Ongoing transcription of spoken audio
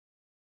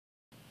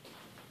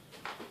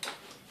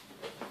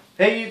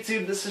Hey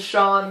YouTube, this is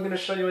Shawn. I'm going to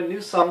show you a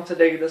new song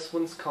today. This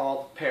one's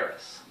called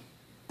Paris.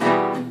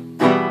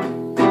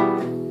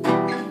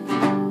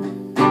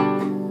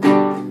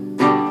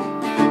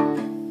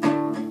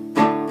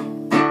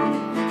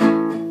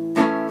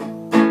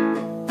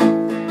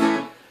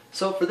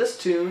 So for this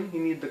tune, you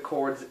need the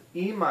chords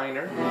E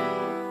minor,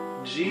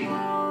 G,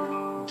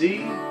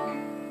 D,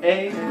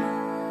 A,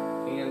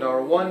 and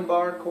our one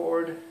bar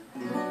chord,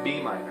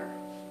 B minor.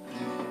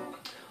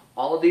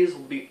 All of these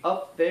will be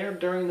up there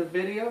during the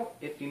video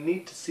if you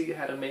need to see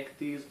how to make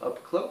these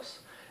up close.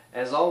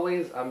 As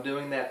always, I'm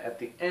doing that at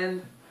the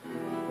end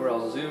where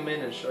I'll zoom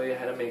in and show you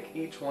how to make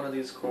each one of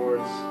these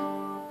chords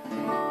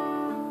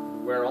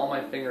where all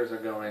my fingers are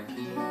going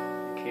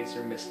in case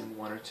you're missing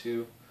one or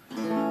two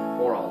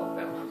or all of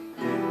them.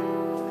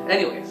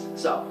 Anyways,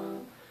 so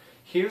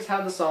here's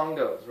how the song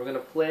goes. We're going to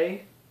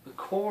play the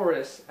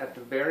chorus at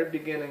the very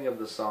beginning of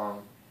the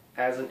song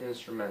as an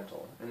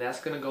instrumental, and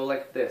that's going to go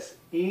like this: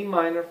 E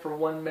minor for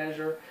one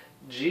measure,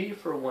 G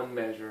for one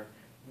measure,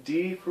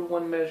 D for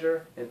one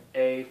measure, and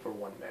A for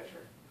one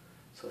measure.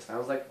 So it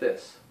sounds like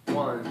this: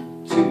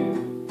 1,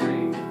 2,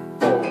 3,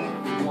 4.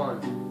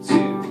 1,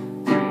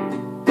 2, 3,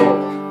 4.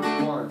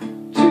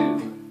 1,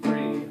 2,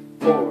 3,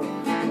 4.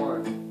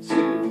 1,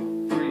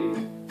 2, 3,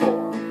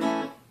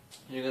 4.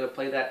 You're going to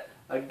play that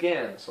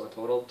again, so a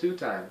total of 2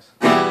 times.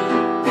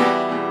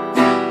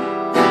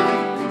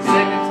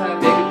 Second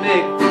time, make it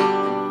big.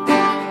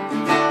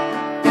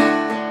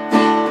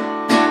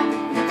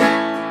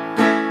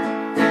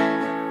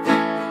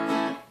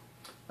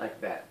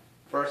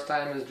 First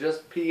time is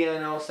just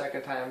piano,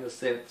 second time the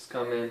synths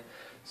come in,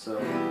 so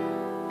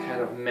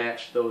kind of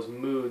match those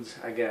moods,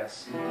 I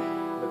guess,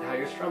 with how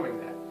you're strumming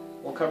that.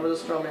 We'll cover the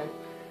strumming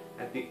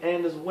at the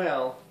end as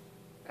well,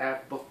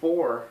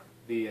 before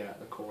the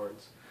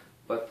chords,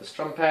 but the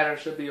strum pattern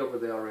should be over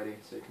there already,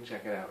 so you can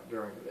check it out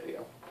during the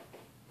video.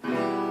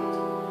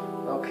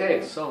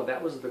 Okay, so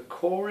that was the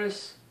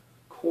chorus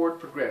chord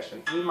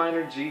progression: E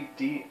minor, G,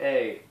 D,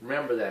 A.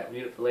 Remember that, we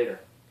need it for later.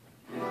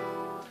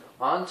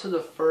 On to the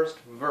first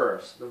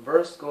verse. The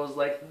verse goes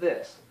like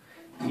this: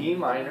 E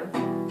minor,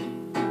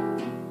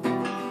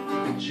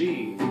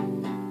 G,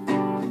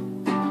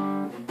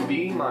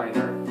 B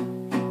minor,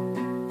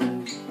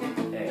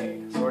 A.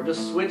 So we're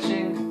just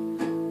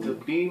switching the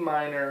B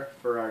minor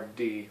for our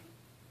D.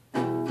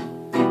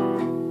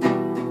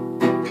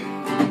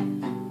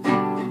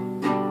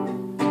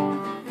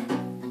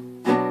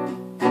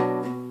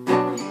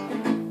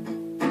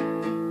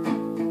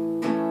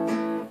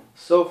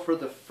 So for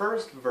the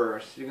first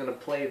verse, you're going to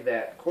play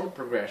that chord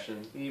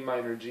progression, E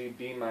minor, G,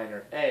 B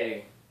minor,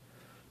 A,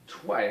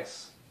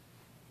 twice.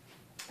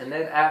 And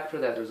then after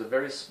that, there's a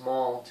very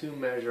small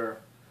 2-measure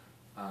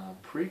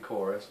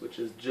pre-chorus, which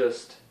is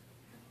just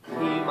E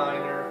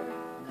minor,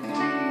 D,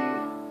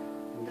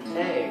 and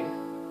A.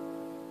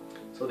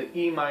 So the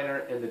E minor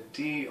and the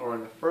D are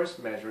in the first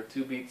measure,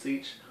 2 beats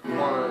each.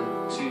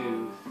 1,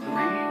 2, 3,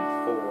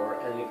 4,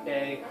 and the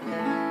A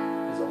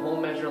is a whole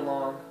measure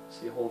long,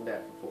 so you hold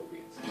that for 4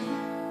 beats.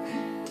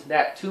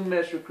 That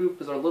 2-measure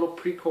group is our little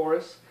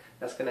pre-chorus.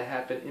 That's going to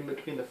happen in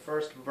between the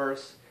first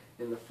verse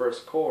and the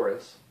first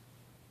chorus.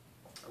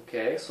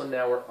 Okay, so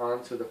now we're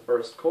on to the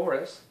first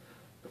chorus,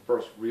 the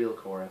first real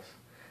chorus.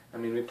 I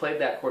mean, we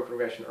played that chord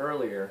progression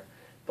earlier,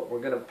 but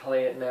we're going to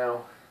play it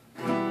now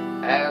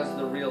as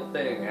the real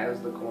thing, as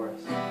the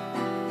chorus.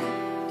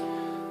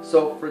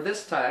 So for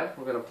this time,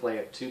 we're going to play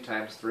it 2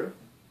 times through.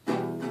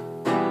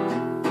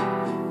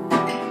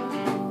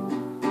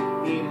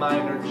 E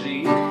minor,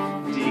 G, D,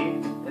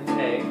 and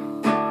A.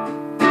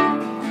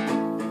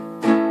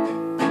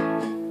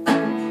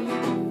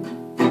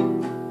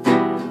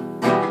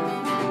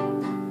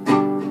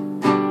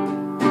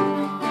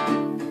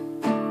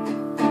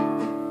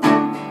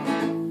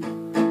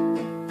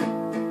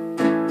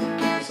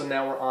 So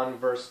now we're on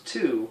verse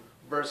 2.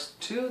 Verse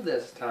 2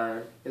 this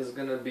time is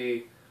going to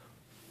be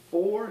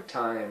 4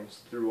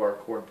 times through our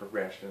chord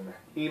progression: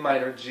 E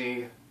minor,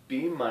 G,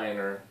 B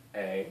minor,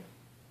 A.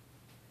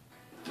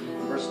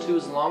 Verse 2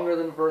 is longer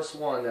than verse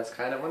 1. That's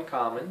kind of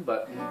uncommon,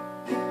 but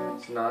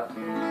it's not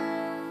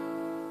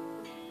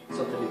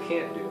something you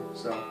can't do.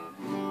 So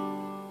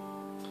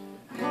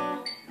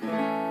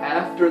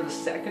after the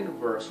second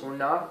verse, we're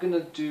not going to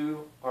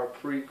do our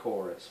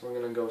pre-chorus. We're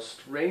going to go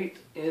straight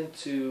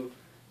into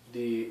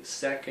the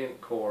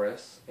second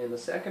chorus, and the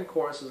second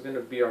chorus is going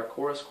to be our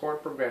chorus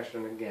chord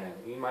progression again: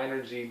 E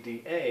minor, G,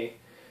 D, A,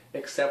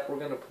 except we're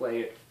going to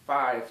play it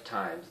 5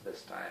 times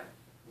this time.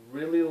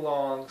 Really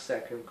long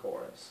second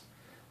chorus.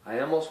 I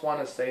almost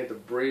want to say the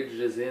bridge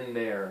is in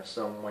there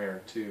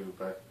somewhere too,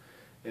 but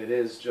it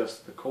is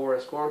just the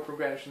chorus chord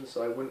progression,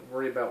 so I wouldn't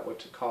worry about what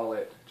to call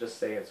it. Just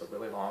say it's a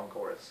really long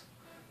chorus.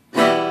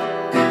 So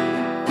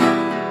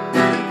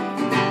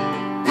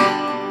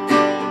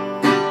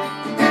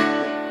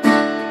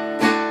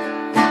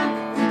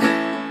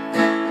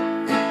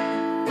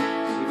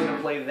you're going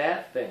to play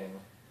that thing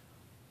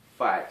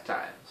 5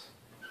 times.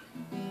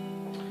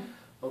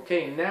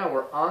 Okay, now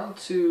we're on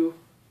to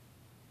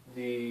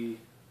the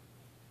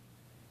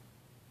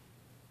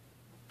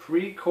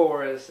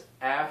pre-chorus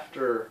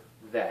after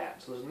that.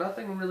 So there's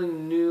nothing really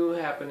new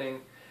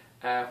happening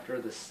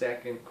after the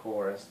second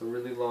chorus, the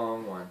really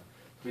long one.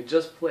 We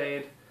just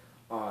played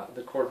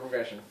the chord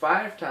progression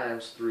 5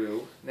 times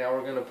through. Now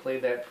we're going to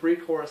play that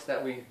pre-chorus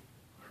that we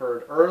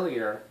heard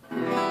earlier of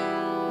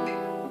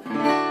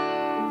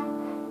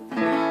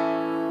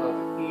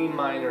E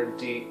minor,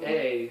 D,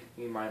 A.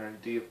 E minor,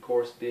 D of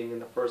course being in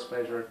the first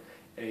measure,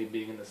 A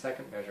being in the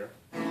second measure.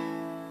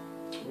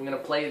 We're going to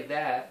play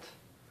that,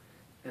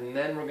 and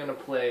then we're going to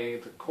play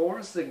the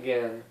chorus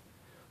again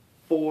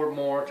 4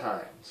 more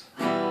times.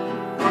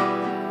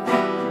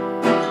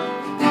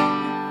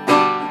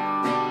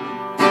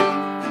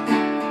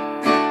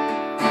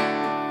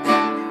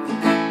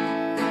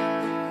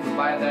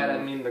 By that I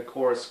mean the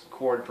chorus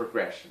chord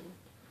progression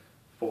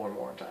 4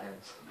 more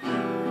times.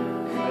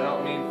 I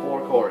don't mean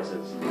 4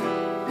 choruses.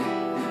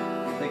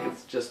 I think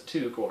it's just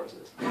 2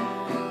 choruses.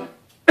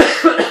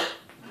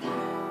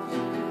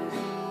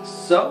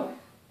 So,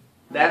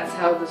 that's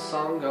how this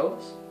song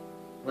goes.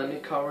 Let me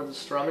cover the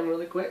strumming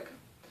really quick.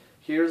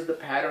 Here's the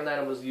pattern that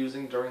I was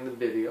using during the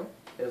video.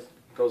 It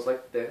goes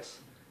like this.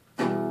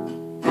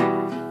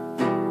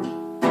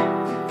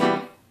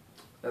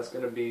 That's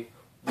going to be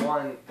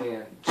 1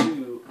 and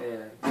 2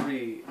 and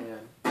 3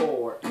 and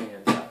 4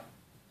 and 5.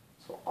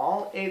 So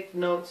all 8th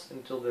notes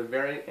until the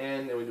very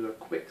end, and we do a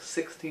quick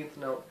 16th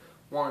note.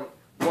 1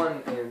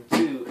 and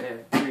 2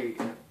 and 3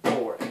 and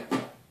 4 and 5.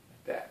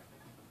 Like that.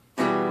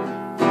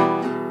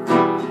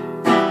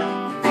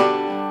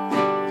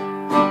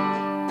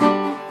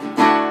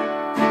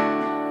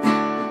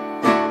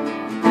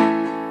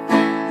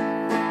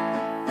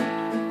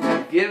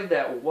 Give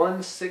that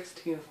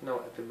 1/16th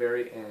note at the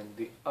very end,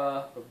 the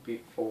of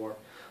beat 4,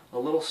 a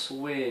little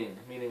swing,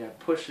 meaning I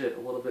push it a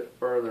little bit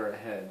further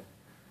ahead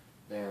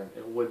than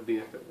it would be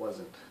if it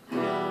wasn't.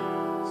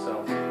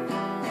 So,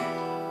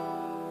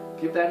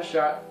 give that a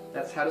shot.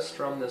 That's how to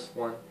strum this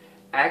one.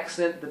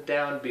 Accent the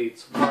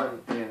downbeats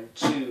 1 and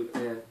 2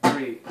 and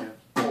 3 and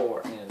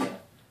 4 and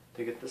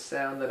to get the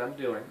sound that I'm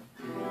doing.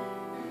 If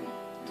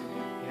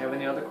you have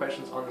any other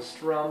questions on the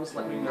strums,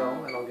 let me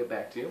know and I'll get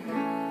back to you.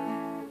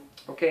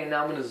 Okay,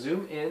 now I'm going to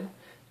zoom in and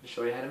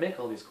show you how to make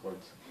all these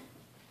chords.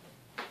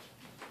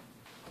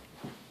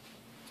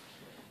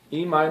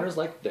 E minor is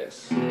like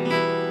this.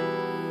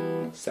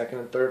 2nd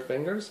and 3rd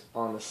fingers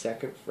on the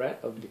 2nd fret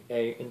of the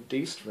A and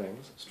D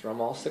strings.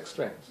 Strum all 6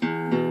 strings.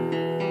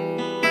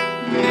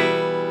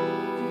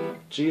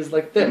 G is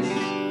like this.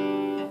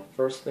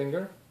 1st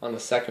finger on the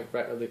 2nd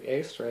fret of the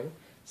A string.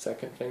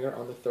 2nd finger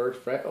on the 3rd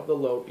fret of the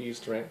low E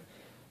string.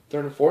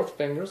 3rd and 4th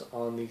fingers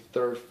on the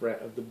 3rd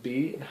fret of the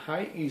B and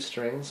high E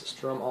strings.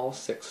 Strum all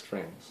 6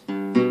 strings.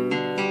 And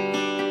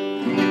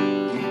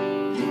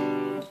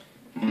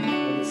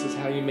this is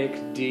how you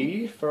make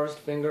D. 1st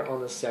finger on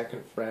the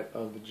 2nd fret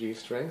of the G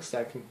string.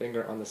 2nd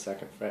finger on the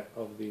 2nd fret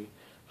of the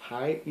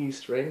high E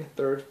string.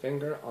 3rd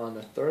finger on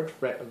the 3rd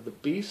fret of the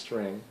B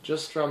string.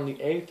 Just strum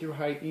the A through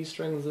high E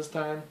strings this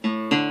time.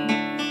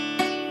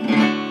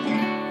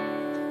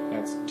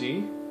 That's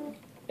D.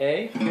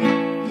 A.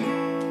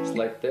 It's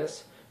like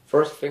this.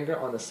 1st finger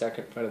on the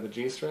 2nd fret of the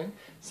G string,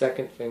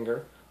 2nd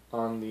finger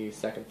on the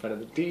 2nd fret of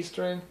the D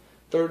string,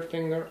 3rd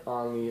finger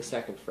on the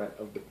 2nd fret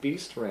of the B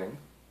string.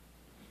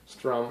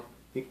 Strum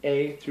the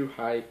A through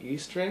high E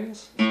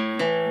strings, and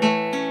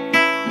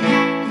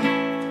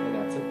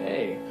that's an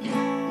A.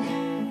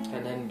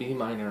 And then B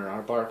minor,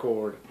 our bar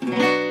chord.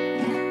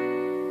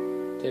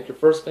 Take your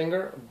 1st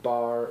finger,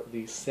 bar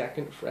the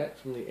 2nd fret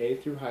from the A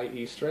through high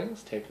E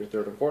strings. Take your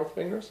 3rd and 4th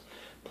fingers,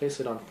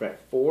 place it on fret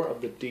 4 of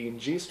the D and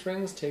G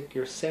strings. Take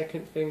your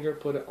 2nd finger,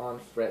 put it on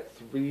fret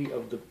 3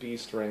 of the B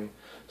string.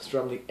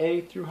 Strum the A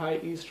through high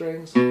E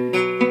strings.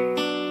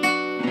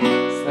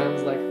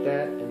 Sounds like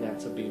that, and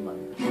that's a B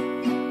minor.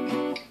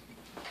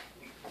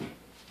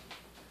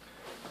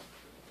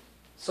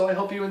 So I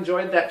hope you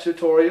enjoyed that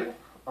tutorial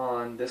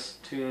on this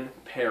tune,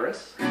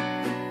 Paris.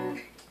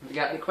 If you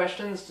got any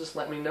questions, just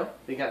let me know.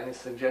 If you got any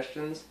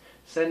suggestions,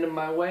 send them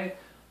my way.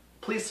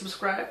 Please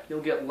subscribe. You'll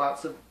get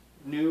lots of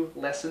new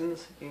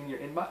lessons in your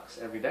inbox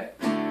every day.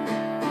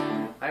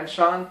 I'm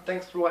Shawn.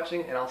 Thanks for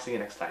watching, and I'll see you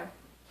next time.